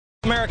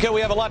America,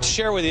 we have a lot to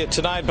share with you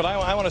tonight, but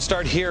I want to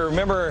start here.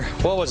 Remember,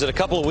 what was it, a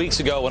couple of weeks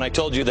ago when I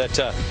told you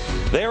that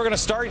they were going to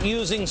start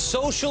using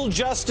social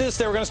justice,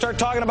 they were going to start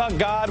talking about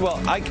God?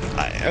 Well, I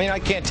mean, I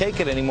can't take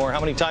it anymore.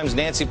 How many times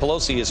Nancy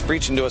Pelosi is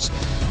preaching to us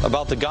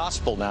about the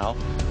gospel now?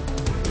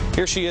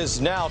 Here she is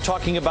now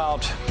talking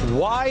about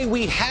why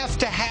we have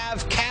to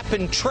have cap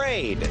and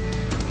trade.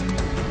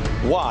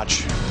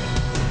 Watch.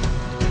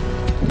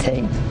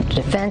 The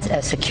defense,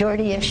 a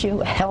security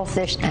issue, a health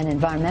issue, an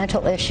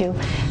environmental issue.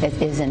 It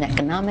is an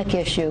economic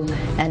issue,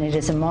 and it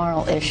is a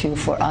moral issue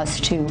for us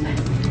to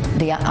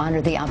honor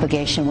the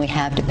obligation we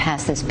have to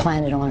pass this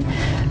planet on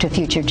to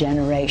future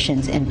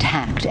generations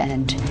intact.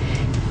 And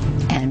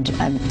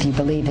if you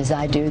believe, as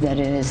I do, that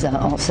it is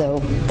also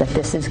that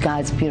this is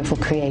God's beautiful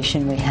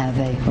creation, we have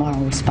a moral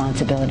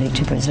responsibility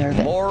to preserve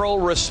it. Moral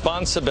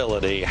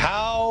responsibility.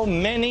 How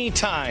many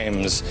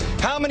times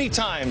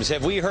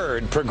have we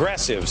heard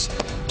progressives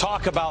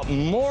talk about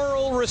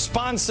moral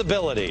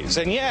responsibilities?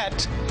 And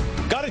yet,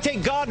 got to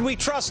take God we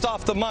trust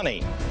off the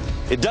money.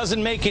 It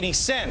doesn't make any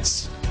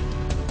sense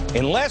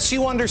unless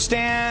you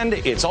understand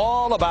it's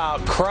all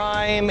about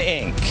Crime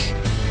Inc.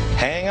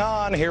 Hang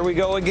on, here we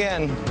go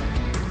again.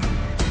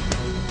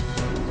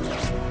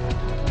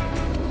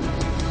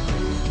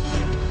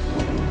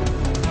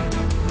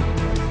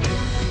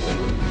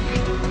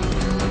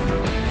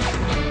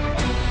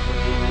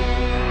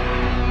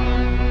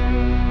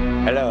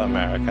 Hello,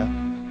 America.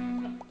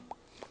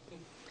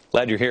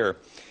 Glad you're here.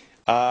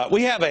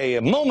 We have a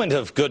moment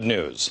of good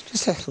news.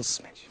 Just a little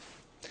smidge.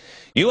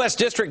 U.S.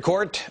 District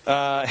Court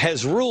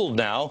has ruled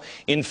now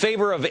in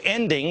favor of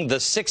ending the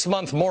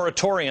 6-month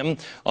moratorium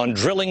on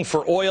drilling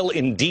for oil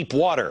in deep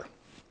water.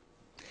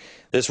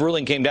 This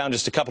ruling came down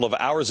just a couple of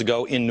hours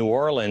ago in New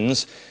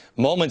Orleans.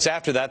 Moments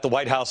after that, the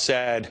White House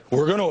said,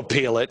 we're going to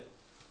appeal it.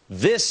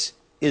 This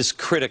is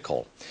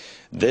critical.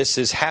 This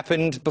has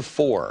happened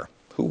before.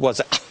 Who was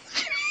it?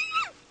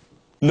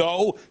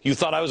 No, you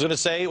thought I was going to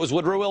say it was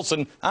Woodrow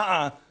Wilson.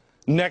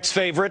 Next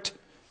favorite,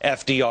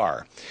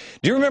 FDR.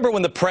 Do you remember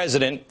when the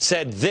president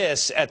said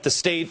this at the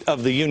State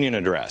of the Union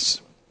address?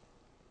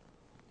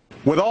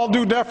 With all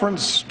due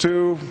deference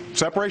to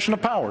separation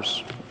of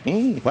powers,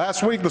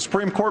 last week the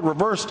Supreme Court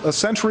reversed a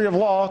century of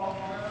law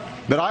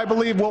that I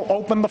believe will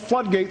open the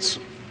floodgates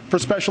for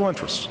special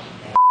interests,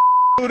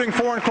 including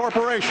foreign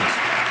corporations,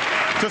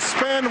 to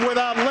spend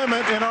without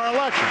limit in our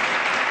elections.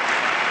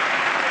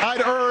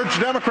 I'd urge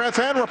Democrats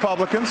and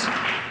Republicans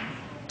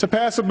to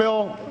pass a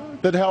bill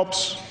that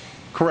helps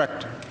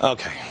correct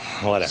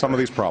some of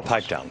these problems.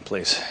 Pipe down,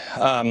 please.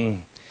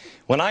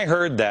 When I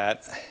heard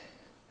that,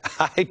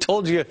 I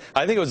told you,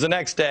 I think it was the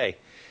next day.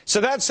 So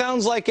that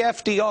sounds like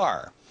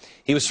FDR.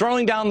 He was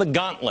throwing down the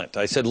gauntlet.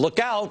 I said, look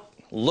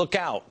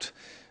out,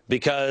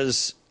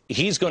 because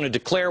he's going to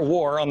declare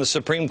war on the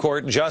Supreme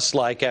Court just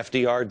like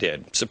FDR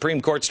did. Supreme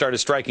Court started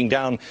striking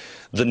down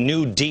the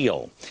New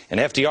Deal, and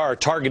FDR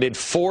targeted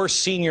 4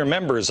 senior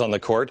members on the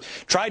court,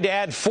 tried to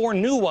add 4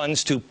 new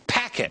ones to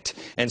pack it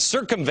and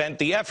circumvent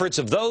the efforts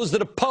of those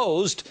that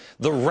opposed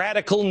the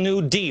radical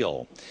New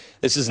Deal.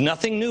 This is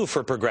nothing new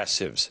for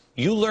progressives.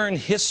 You learn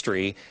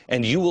history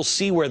and you will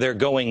see where they're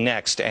going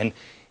next, and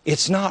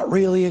it's not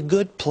really a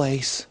good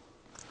place.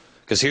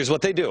 Because here's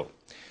what they do.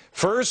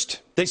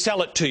 First, they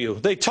sell it to you.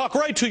 They talk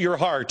right to your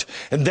heart.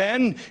 And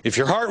then, if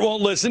your heart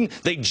won't listen,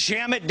 they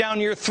jam it down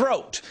your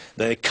throat.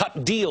 They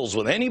cut deals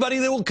with anybody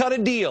that will cut a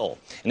deal.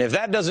 And if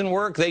that doesn't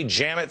work, they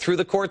jam it through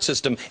the court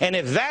system. And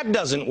if that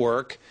doesn't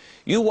work,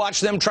 you watch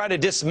them try to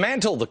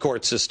dismantle the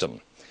court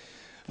system.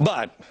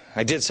 But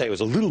I did say it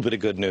was a little bit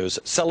of good news.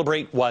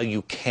 Celebrate while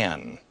you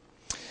can.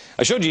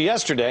 I showed you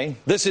yesterday,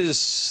 this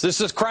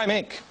is Crime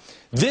Inc.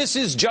 This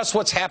is just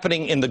what's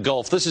happening in the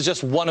Gulf. This is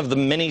just one of the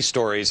many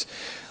stories.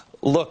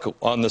 Look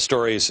on the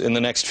stories in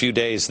the next few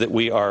days that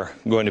we are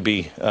going to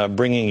be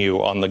bringing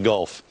you on the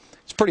Gulf.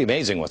 It's pretty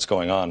amazing what's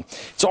going on.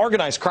 It's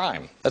organized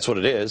crime. That's what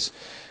it is.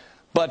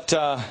 But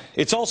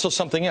it's also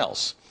something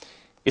else.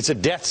 It's a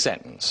death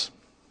sentence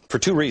for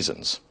 2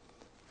 reasons.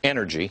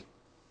 Energy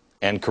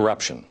and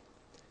corruption.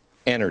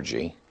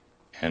 Energy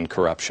and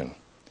corruption.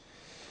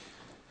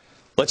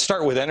 Let's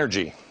start with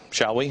energy,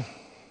 shall we?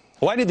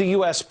 Why did the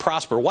U.S.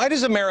 prosper? Why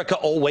does America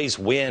always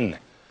win?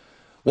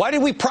 Why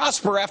did we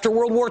prosper after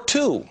World War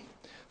II?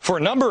 For a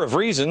number of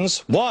reasons.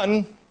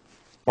 One,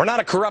 we're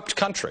not a corrupt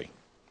country.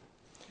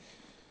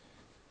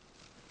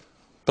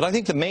 But I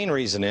think the main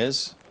reason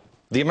is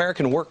the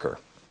American worker.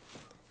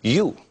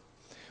 You.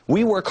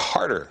 We work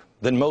harder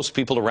than most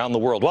people around the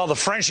world. While the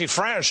Frenchy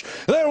French,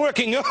 they're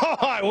working,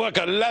 I work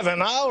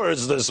 11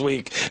 hours this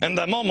week, and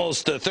I'm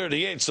almost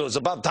 38, so it's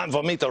about time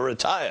for me to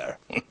retire.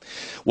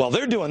 While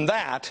they're doing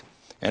that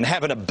and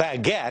having a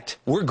baguette,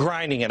 we're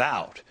grinding it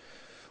out.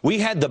 We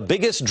had the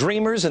biggest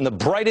dreamers and the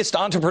brightest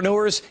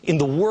entrepreneurs in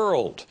the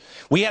world.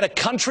 We had a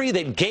country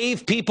that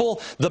gave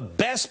people the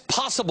best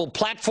possible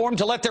platform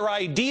to let their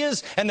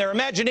ideas and their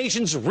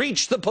imaginations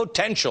reach the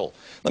potential.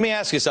 Let me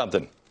ask you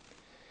something.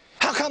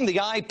 How come the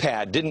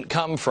iPad didn't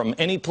come from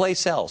any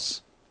place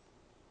else?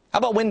 How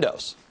about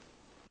Windows?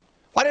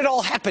 Why did it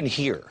all happen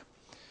here?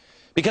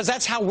 Because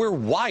that's how we're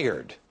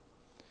wired.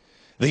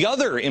 The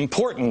other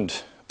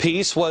important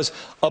piece was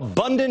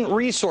abundant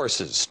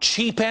resources,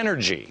 cheap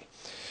energy.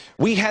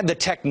 We had the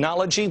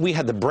technology, we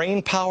had the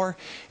brain power,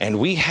 and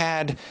we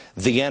had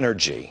the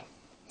energy.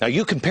 Now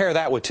you compare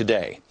that with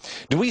today.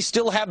 Do we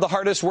still have the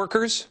hardest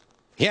workers?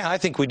 Yeah, I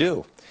think we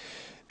do.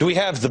 Do we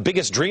have the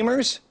biggest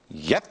dreamers?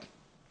 Yep.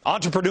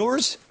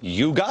 Entrepreneurs?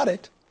 You got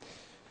it.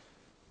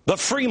 The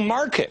free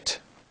market.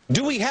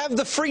 Do we have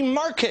the free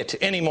market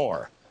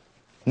anymore?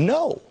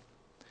 No,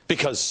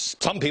 because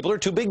some people are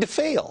too big to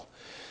fail.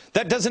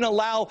 That doesn't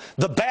allow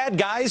the bad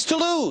guys to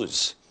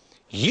lose.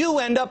 You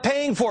end up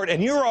paying for it,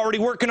 and you're already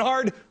working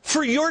hard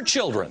for your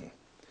children.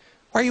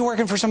 Why are you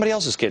working for somebody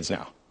else's kids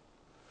now?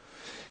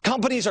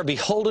 Companies are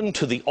beholden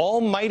to the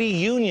almighty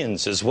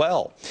unions as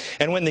well.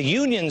 And when the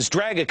unions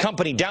drag a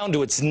company down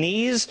to its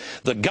knees,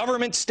 the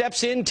government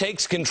steps in,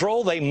 takes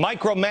control, they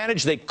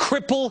micromanage, they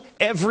cripple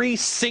every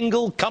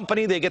single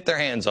company they get their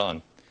hands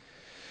on.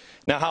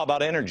 Now, how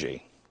about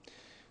energy?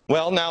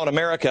 Well, now in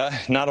America,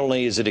 not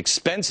only is it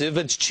expensive,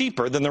 it's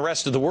cheaper than the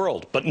rest of the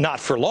world. But not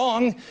for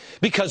long,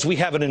 because we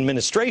have an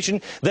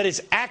administration that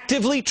is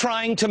actively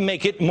trying to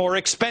make it more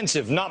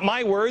expensive. Not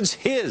my words,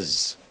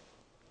 his.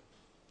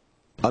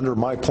 Under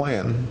my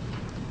plan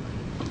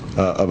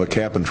of a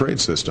cap-and-trade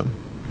system,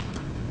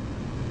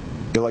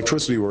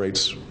 electricity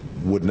rates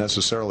would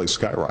necessarily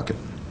skyrocket.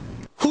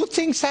 Who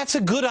thinks that's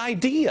a good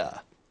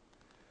idea?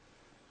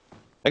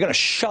 They're going to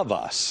shove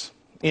us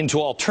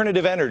into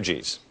alternative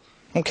energies.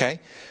 Okay,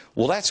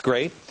 well, that's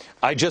great.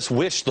 I just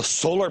wish the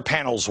solar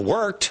panels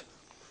worked.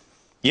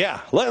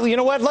 Yeah, you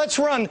know what? Let's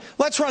run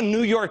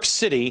New York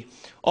City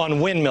on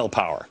windmill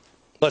power.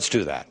 Let's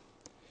do that.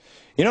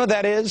 You know what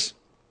that is?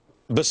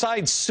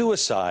 Besides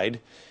suicide,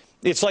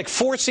 it's like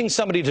forcing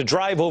somebody to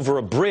drive over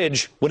a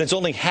bridge when it's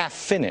only half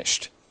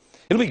finished.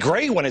 It'll be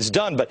great when it's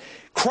done, but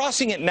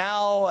crossing it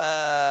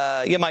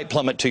now, you might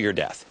plummet to your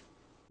death.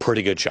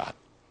 Pretty good shot.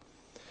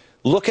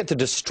 Look at the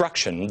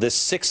destruction this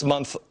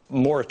 6-month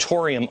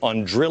moratorium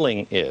on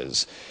drilling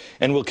is,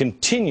 and will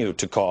continue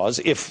to cause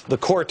if the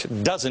court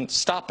doesn't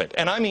stop it.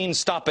 And I mean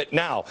stop it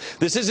now.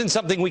 This isn't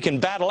something we can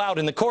battle out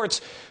in the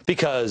courts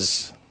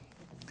because,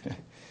 what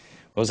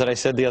was it I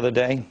said the other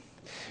day?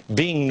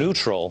 Being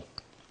neutral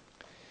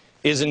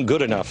isn't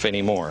good enough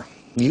anymore.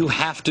 You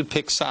have to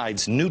pick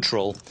sides.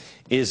 Neutral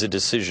is a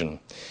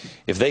decision.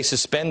 If they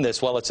suspend this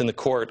while it's in the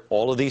court,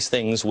 all of these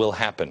things will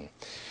happen.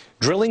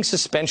 Drilling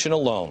suspension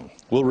alone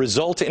will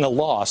result in a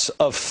loss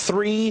of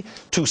 3,000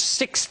 to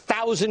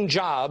 6,000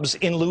 jobs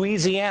in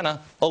Louisiana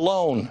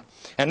alone.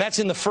 And that's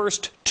in the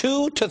first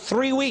 2 to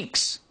 3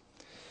 weeks.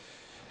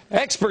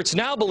 Experts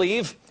now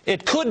believe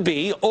it could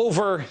be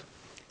over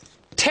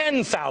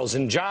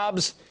 10,000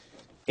 jobs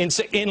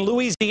in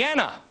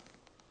Louisiana.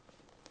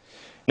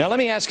 Now, let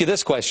me ask you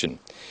this question.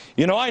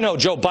 You know, I know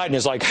Joe Biden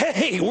is like,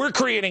 hey, we're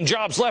creating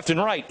jobs left and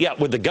right. Yeah,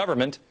 with the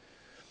government.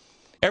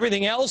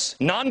 Everything else,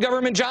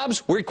 non-government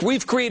jobs,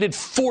 we've created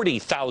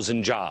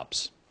 40,000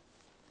 jobs.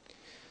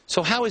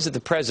 So how is it the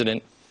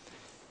president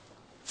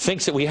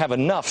thinks that we have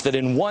enough that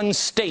in one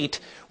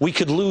state we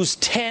could lose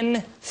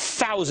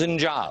 10,000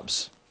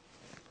 jobs?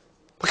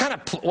 What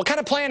kind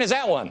of plan is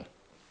that one?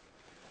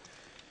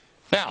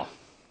 Now,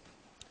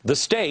 the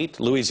state,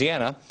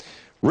 Louisiana,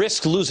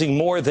 risks losing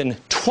more than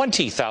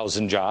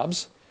 20,000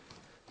 jobs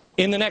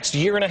in the next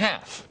year and a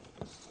half.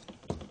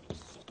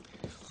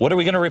 What are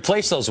we going to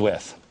replace those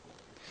with?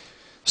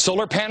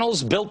 Solar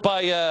panels built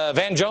by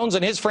Van Jones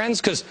and his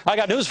friends? Because I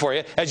got news for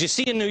you. As you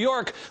see in New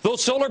York,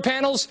 those solar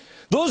panels,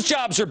 those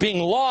jobs are being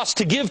lost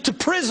to give to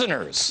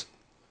prisoners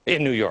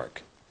in New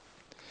York.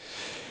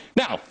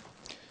 Now,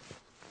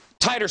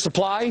 tighter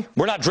supply,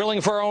 we're not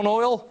drilling for our own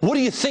oil. What do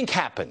you think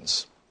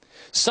happens?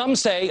 Some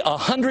say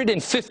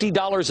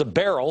 $150 a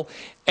barrel,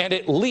 and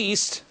at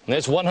least,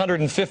 there's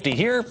 150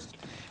 here,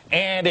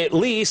 and at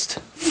least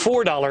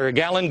 $4 a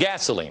gallon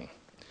gasoline.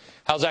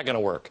 How's that going to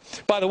work?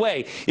 By the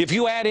way, if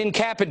you add in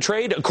cap and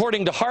trade,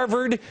 according to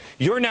Harvard,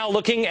 you're now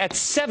looking at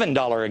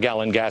 $7 a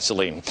gallon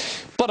gasoline.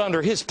 But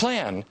under his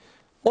plan,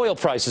 oil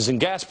prices and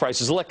gas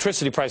prices,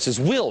 electricity prices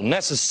will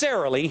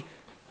necessarily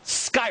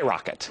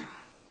skyrocket.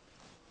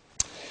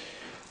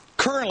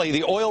 Currently,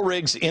 the oil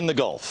rigs in the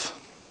Gulf.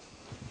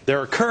 There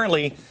are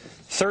currently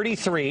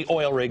 33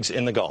 oil rigs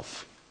in the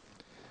Gulf.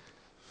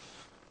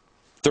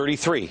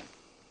 33.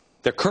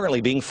 They're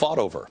currently being fought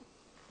over.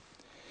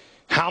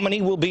 How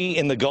many will be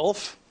in the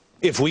Gulf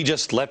if we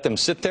just let them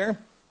sit there?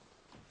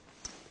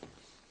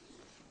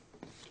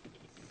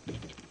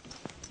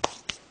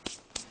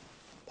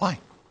 Why?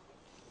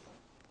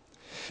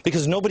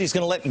 Because nobody's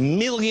going to let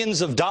millions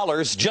of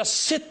dollars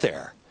just sit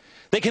there.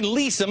 They can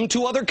lease them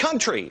to other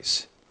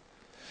countries.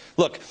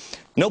 Look,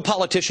 no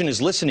politician is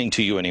listening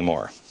to you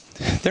anymore.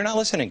 They're not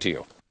listening to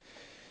you.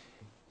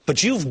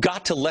 But you've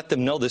got to let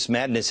them know this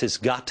madness has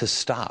got to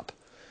stop.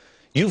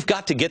 You've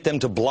got to get them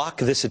to block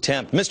this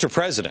attempt. Mr.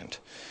 President,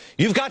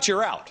 you've got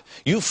your out.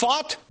 You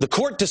fought. The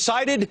court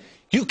decided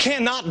you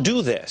cannot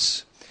do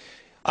this.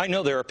 I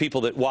know there are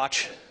people that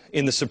watch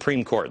in the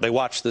Supreme Court. They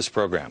watch this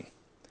program.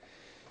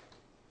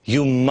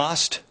 You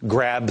must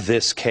grab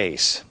this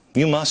case.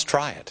 You must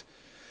try it.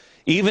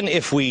 Even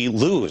if we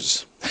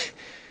lose,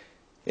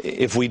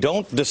 if we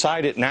don't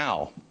decide it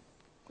now,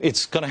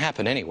 it's going to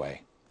happen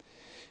anyway.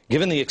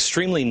 Given the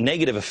extremely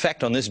negative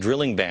effect on this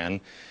drilling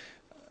ban,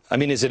 I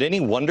mean, is it any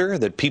wonder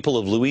that people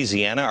of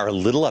Louisiana are a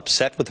little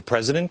upset with the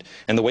president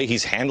and the way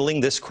he's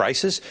handling this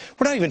crisis?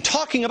 We're not even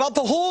talking about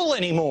the hole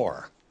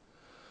anymore.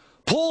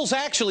 Polls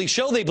actually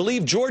show they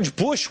believe George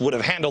Bush would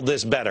have handled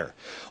this better.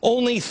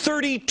 Only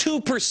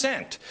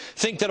 32%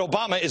 think that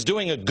Obama is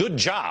doing a good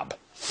job.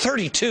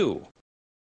 32.